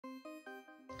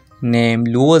Name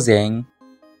Luo Zheng.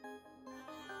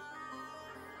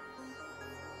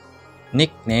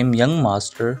 Nickname Young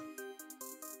Master.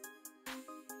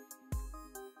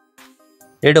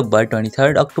 Date of birth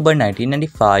 23rd October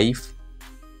 1995.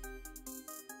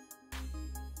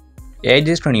 Age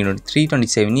is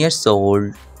 27 years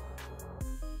old.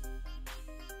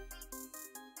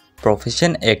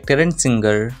 Profession actor and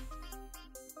singer.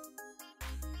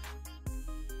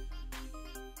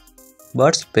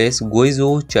 Birthplace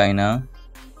Guizhou, China.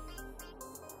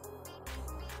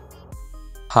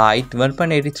 Height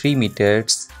 1.83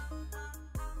 meters.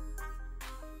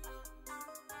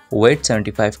 Weight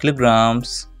 75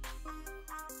 kilograms.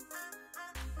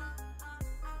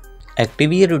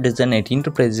 Active year 2018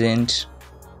 to present.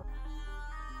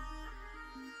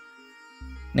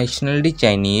 Nationality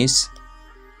Chinese.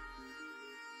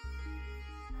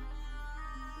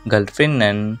 Girlfriend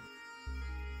none.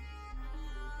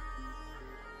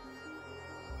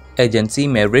 Agency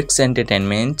Mavericks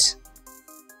Entertainment.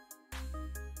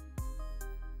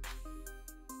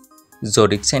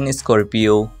 Zodiac sign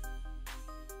Scorpio.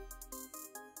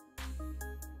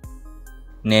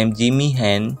 Name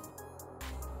Meihan.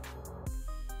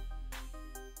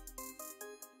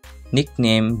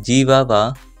 Nickname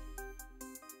Jiwawa.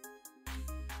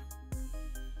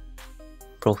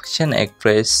 Profession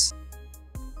actress.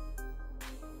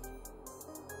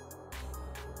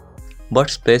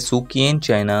 Birthplace Fujian,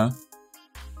 China.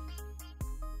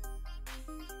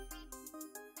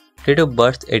 Date of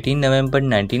birth 18 November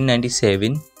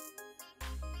 1997.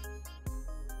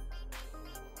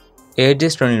 Age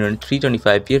is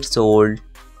 25 years old.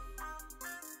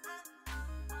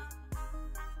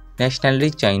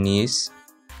 Nationality Chinese.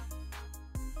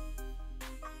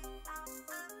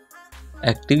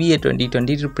 Active year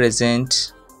 2020 to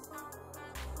present.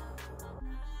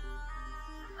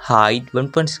 Height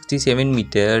 1.67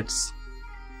 meters.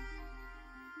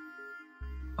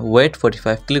 Weight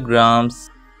 45 kilograms.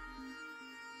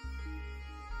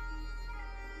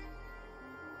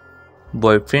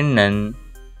 Boyfriend none.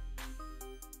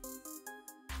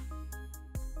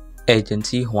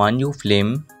 Agency Huan Yu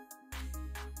Film.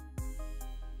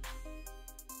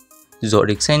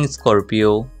 Zodiac sign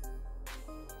Scorpio.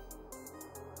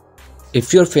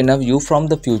 If you're a fan of you from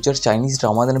the future Chinese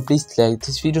drama, then please like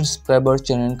this video, subscribe our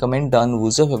channel and comment down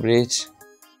who's your favorite.